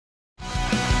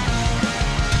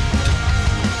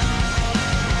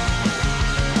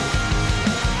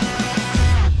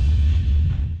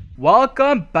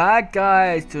Welcome back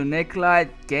guys to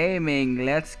Nicklight Gaming.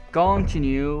 Let's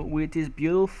continue with this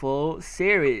beautiful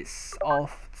series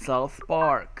of South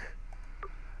Park.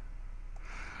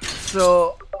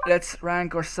 So let's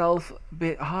rank ourselves a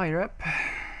bit higher up.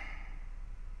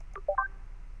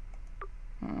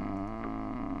 No,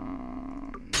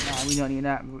 we don't need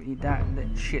that. We need that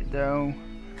shit though.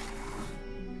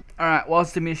 Alright,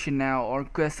 what's the mission now? Or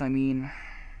quest, I mean.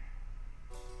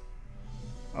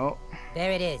 Oh.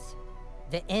 There it is.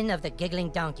 The Inn of the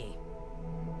Giggling Donkey.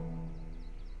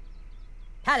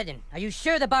 Paladin, are you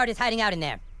sure the bard is hiding out in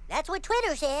there? That's what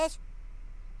Twitter says.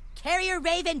 Carrier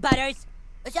Raven, Butters!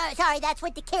 Sorry, that's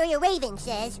what the Carrier Raven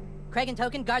says. Craig and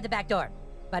Token, guard the back door.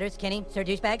 Butters, Kenny, Sir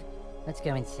Douchebag, let's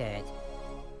go inside.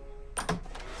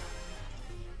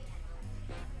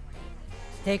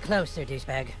 Stay close, Sir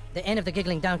Douchebag. The Inn of the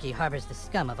Giggling Donkey harbors the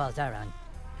scum of Alzaron.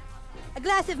 A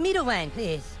glass of meadle wine,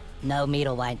 please. No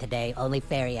meadle wine today, only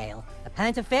fairy ale. A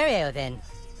pint of fairy ale, then.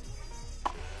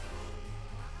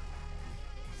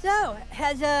 So,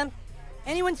 has,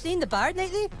 anyone seen the bard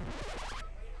lately?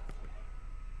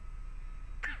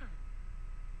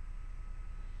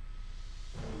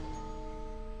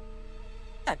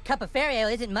 A cup of fairy ale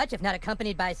isn't much if not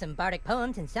accompanied by some bardic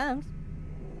poems and songs.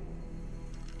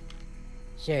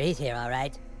 Sure, he's here, all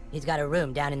right. He's got a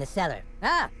room down in the cellar.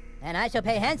 Ah, and I shall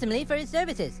pay handsomely for his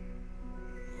services.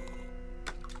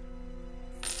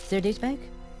 Sir Douchebag?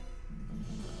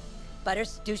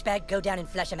 Butters, Douchebag, go down and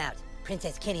flush him out.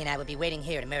 Princess Kenny and I will be waiting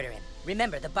here to murder him.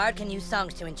 Remember, the bard can use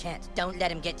songs to enchant. Don't let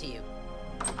him get to you.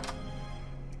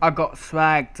 I got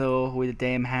swag though with the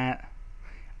damn hat.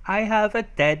 I have a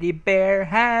teddy bear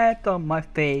hat on my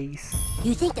face.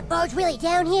 You think the bard's really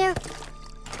down here?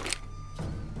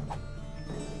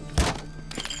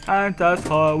 And that's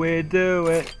how we do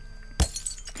it.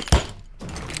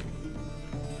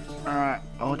 Alright.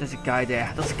 Oh, there's a guy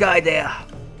there. There's a guy there.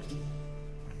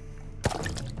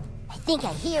 I think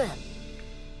I hear him.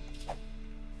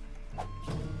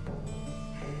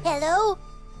 Hello?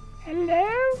 Hello?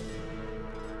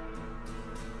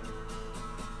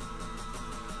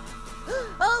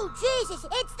 Oh, Jesus,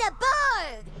 it's the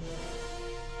bard!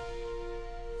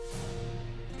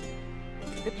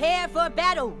 Prepare for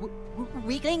battle,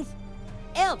 weaklings.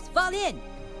 Elves, fall in.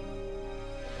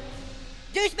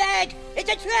 Douchebag! It's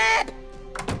a trap!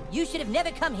 You should have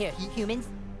never come here, humans.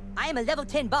 I am a level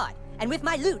 10 bard, and with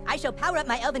my loot, I shall power up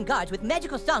my elven guards with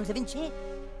magical songs of enchant.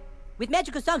 With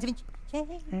magical songs of enchant.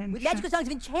 With magical songs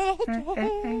of enchant.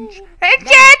 Enchanting!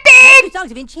 Magical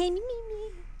songs of enchant.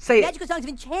 Say it. Magical songs of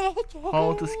enchant.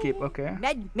 How to skip, okay.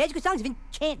 Magical songs of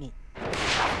enchantment.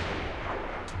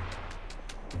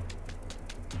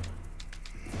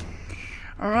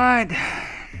 Alright.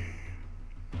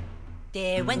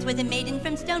 There once was a maiden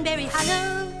from Stoneberry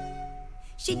Hollow.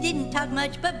 She didn't talk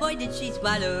much, but boy did she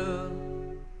swallow.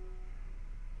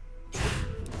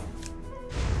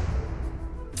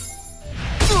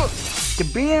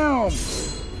 Kabam!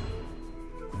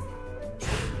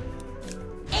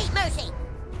 Ain't mercy!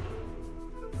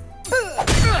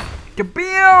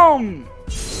 Kabam!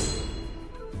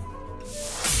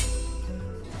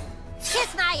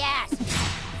 Kiss my ass!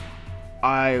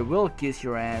 I will kiss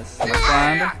your ass, my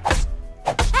friend.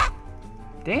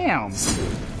 Damn.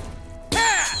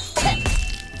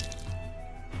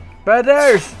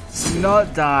 Brothers, do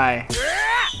not die.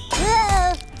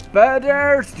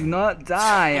 Brothers, do not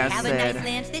die, I have said. a nice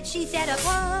lance that she set up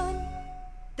on.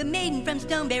 The maiden from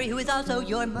Stoneberry who is also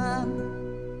your mom.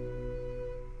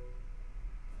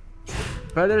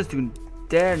 Brothers, do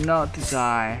dare not to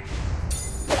die.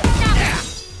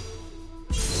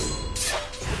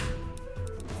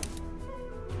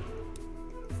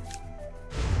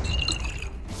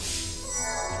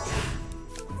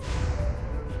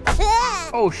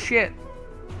 Oh shit.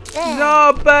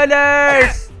 No,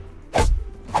 brothers!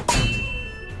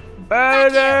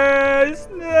 Brothers!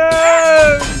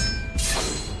 No!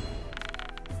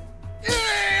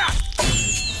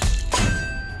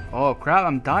 Oh crap,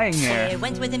 I'm dying here. There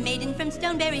once was a maiden from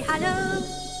Stoneberry Hollow.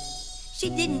 She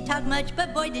didn't talk much,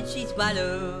 but boy did she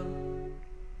swallow.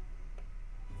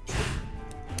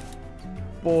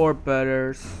 Poor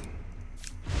brothers.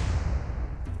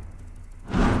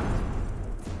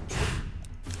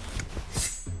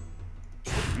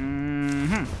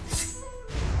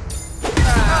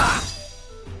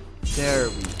 There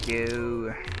we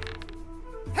go.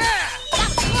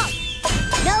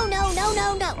 No, no, no,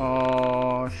 no, no!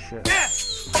 Oh shit.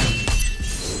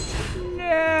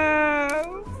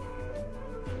 No!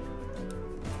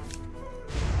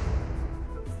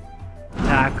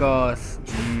 Tacos.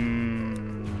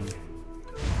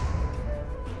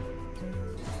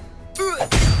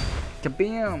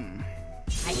 Kabam!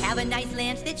 I have a nice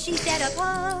lance that she set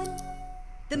upon.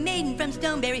 The maiden from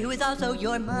Stoneberry who is also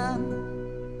your mom.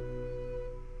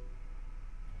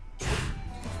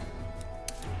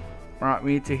 Right,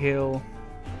 we need to heal.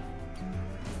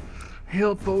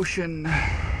 Heal potion.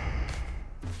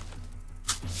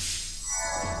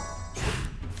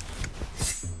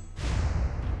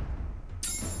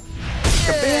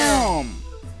 Kabam!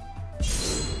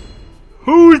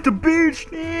 Who's the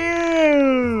bitch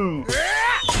now?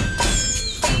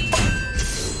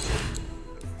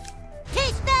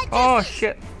 Taste that Oh justice.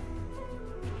 shit!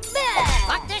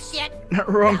 Fuck this shit.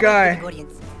 Wrong guy.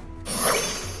 Audience.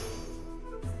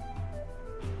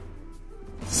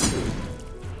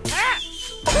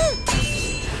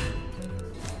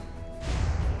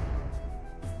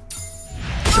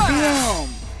 Kabam!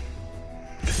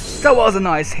 That was a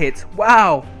nice hit.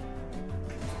 Wow!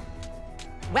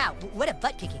 Wow, what a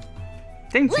butt kicking.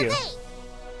 Thank you. Whoopee.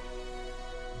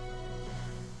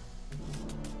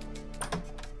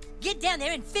 Get down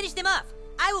there and finish them off.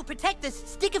 I will protect the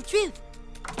stick of truth.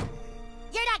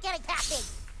 You're not getting past me.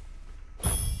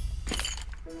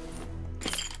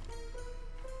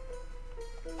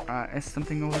 Is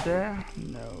something over there?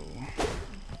 No.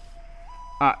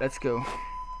 Ah, let's go.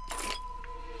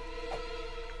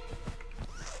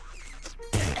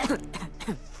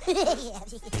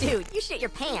 Dude, you shit your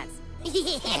pants. Hey,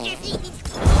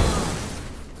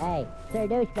 Sir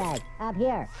Douchebag, up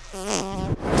here.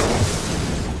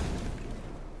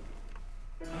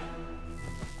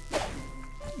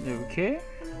 Okay.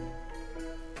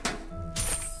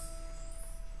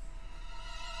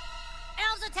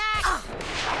 Elves attack!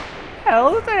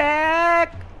 Hell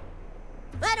attack!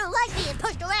 I don't like being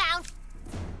pushed around.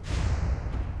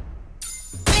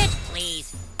 Bitch,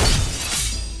 please.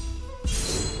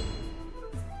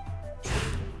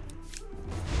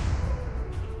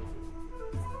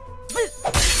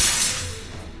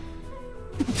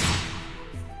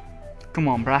 Come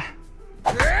on, bruh.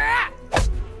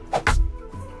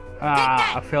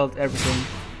 Ah, I failed everything.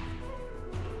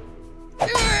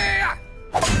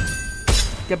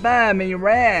 Kabam in your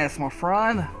ass, my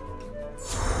friend.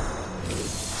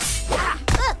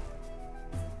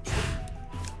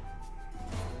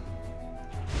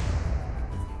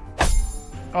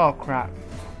 Oh crap.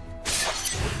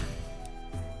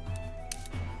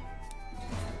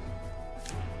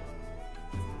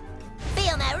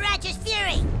 Feel my righteous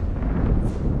fury.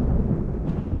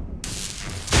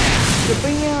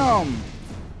 Kabam!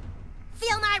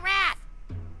 Feel my wrath.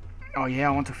 Oh yeah,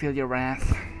 I want to feel your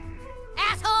wrath.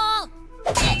 Asshole!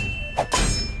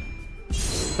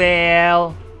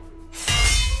 Fail.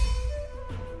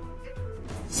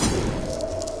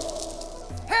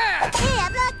 Hey, I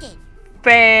blocked it.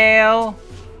 Fail.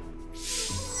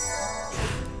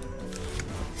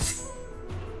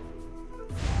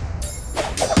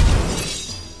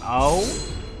 Oh,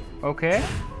 okay.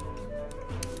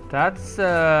 That's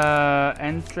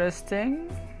interesting.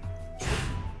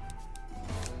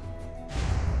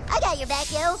 I got your back,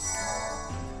 yo.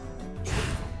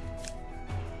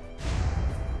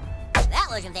 That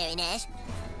wasn't very nice.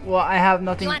 Well, I have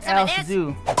nothing You want some of else to this?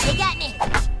 do. You got me.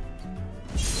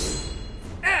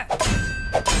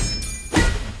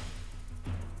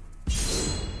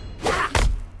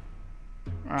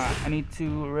 Alright, I need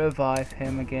to revive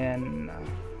him again.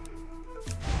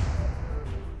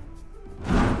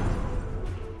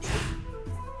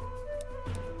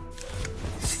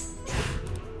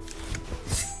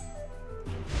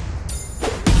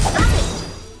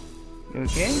 You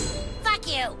okay? Fuck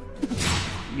you.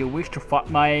 You wish to fight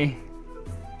my...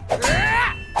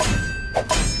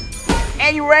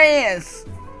 And you ran!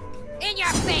 In your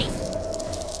face.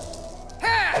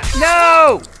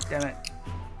 No! Damn it.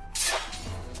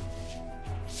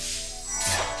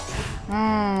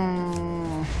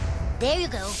 Hmm. There you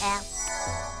go, Al.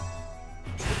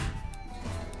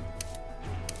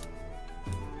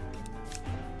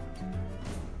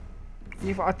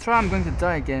 If I try, I'm going to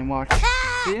die again. Watch.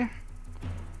 See?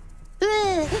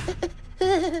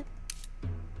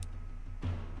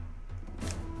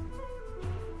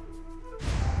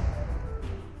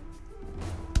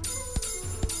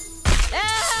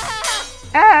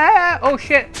 Ah! Oh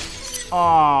shit!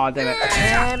 Oh, damn it.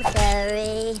 I'm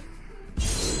sorry.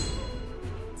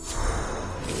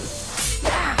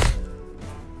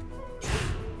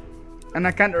 And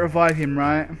I can't revive him,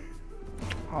 right?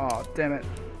 Oh, damn it.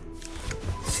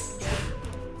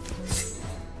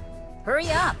 Hurry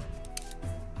up.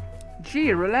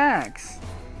 Gee, relax.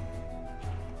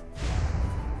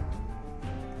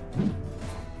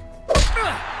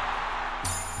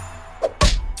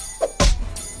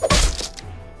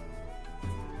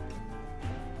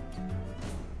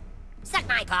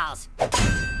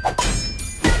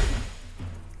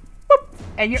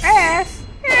 And your ass.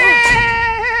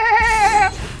 Yeah.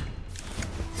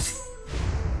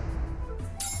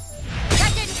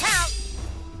 That didn't count.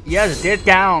 Yes, it did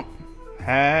count.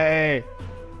 Hey.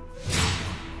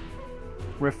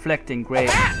 Reflecting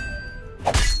great.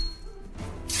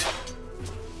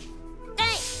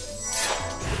 Thanks.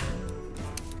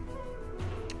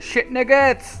 Shit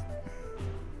nuggets.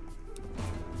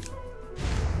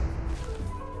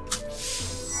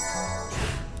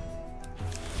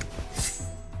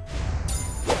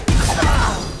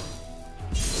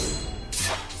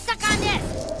 Suck on this.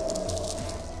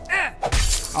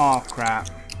 Oh crap.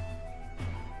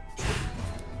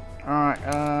 Alright,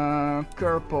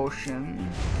 cure potion.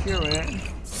 Cure it.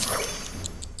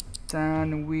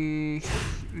 Then we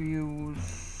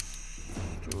use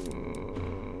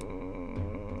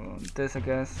this, I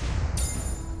guess.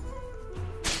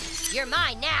 You're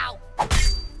mine now.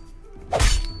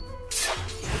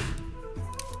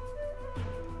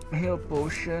 Heal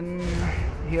potion.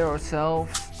 Heal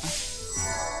ourselves.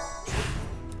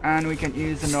 And we can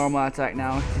use the normal attack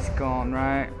now. She's gone,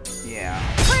 right? Yeah.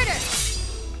 Critter.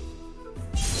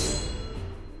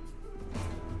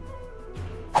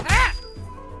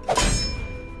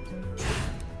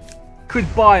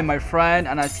 Goodbye, my friend,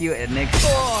 and I'll see you in the next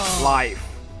life.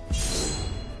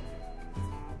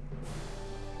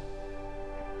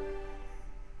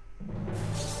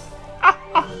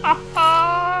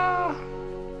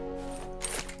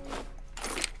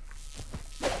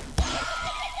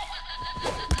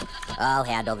 I'll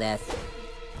handle this.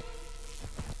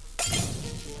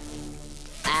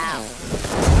 Ow.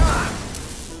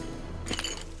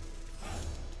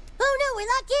 Oh no, we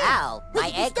locked in. Ow, We my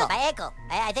could be ankle, stuck. my ankle.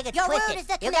 I think it's Your word twisted. is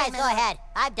the You guys command, go my ahead.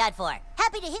 I'm done for.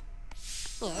 Happy to hit.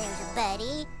 Here's a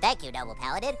buddy. Thank you, noble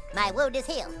paladin. My wound is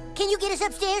healed. Can you get us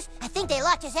upstairs? I think they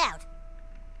locked us out.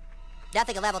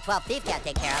 Nothing a level 12 thief can't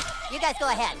take care of. You guys go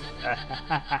ahead.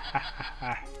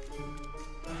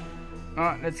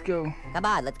 Alright, let's go. Come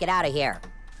on, let's get out of here.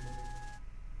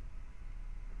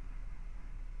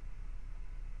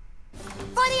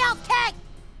 For the elf tank!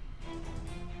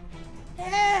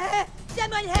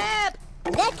 Someone help!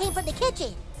 That came from the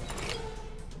kitchen.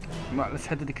 Right, let's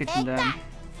head to the kitchen Take then. that.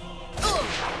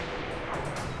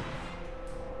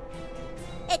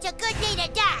 It's a good day to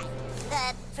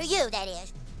die. For you, that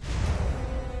is.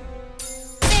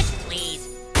 Bitch, please.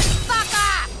 Fuck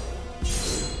off!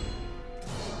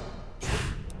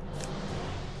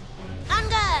 On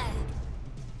guard!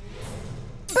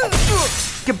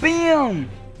 Kabam!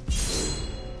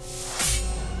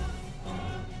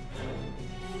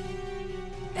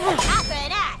 Eye for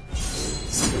an eye!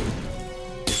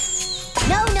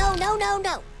 No, no, no, no,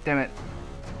 no! Damn it.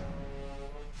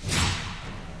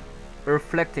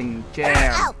 Reflecting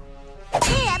chair. Ow!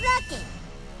 Hey, I blocked it!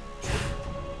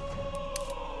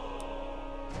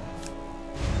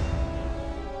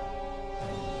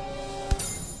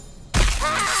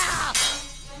 Ow!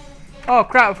 Oh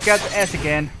crap, I forgot the S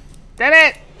again. Damn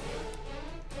it!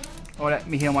 Oh, let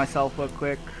me heal myself real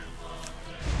quick.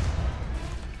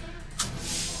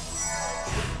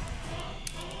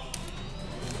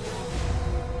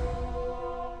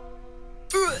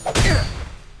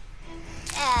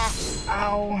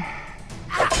 Ow.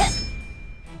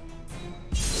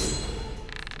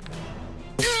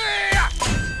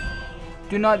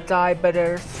 Do not die,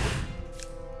 betters.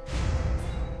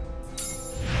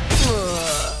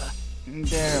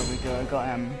 There we go, I got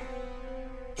him.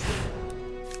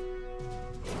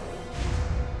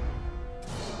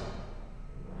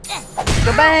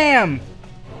 Kabam!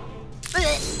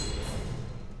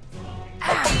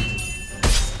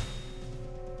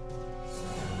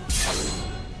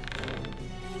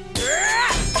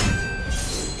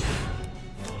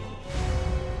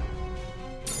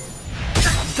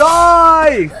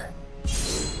 Die!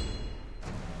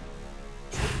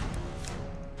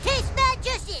 Taste bad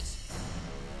justice!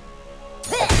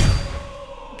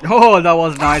 Oh, that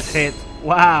was a nice hit.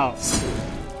 Wow.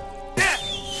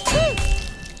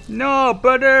 No,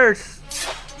 brothers!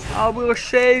 I will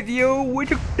save you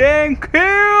with a dang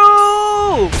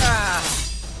kill!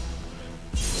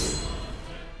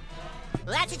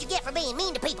 Well, that's what you get for being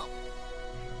mean to people.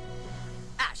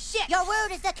 Ah, shit! Your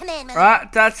word is the command, my lord.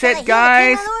 Right, that's Shall I it, heal the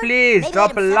guys. king, my lord? Please Maybe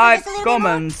drop let a him suffer like, just a little bit more?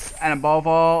 comments, and above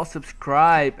all,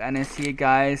 subscribe. And I'll see you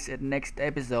guys in the next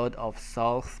episode of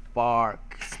South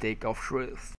Park Stick of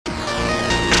Truth.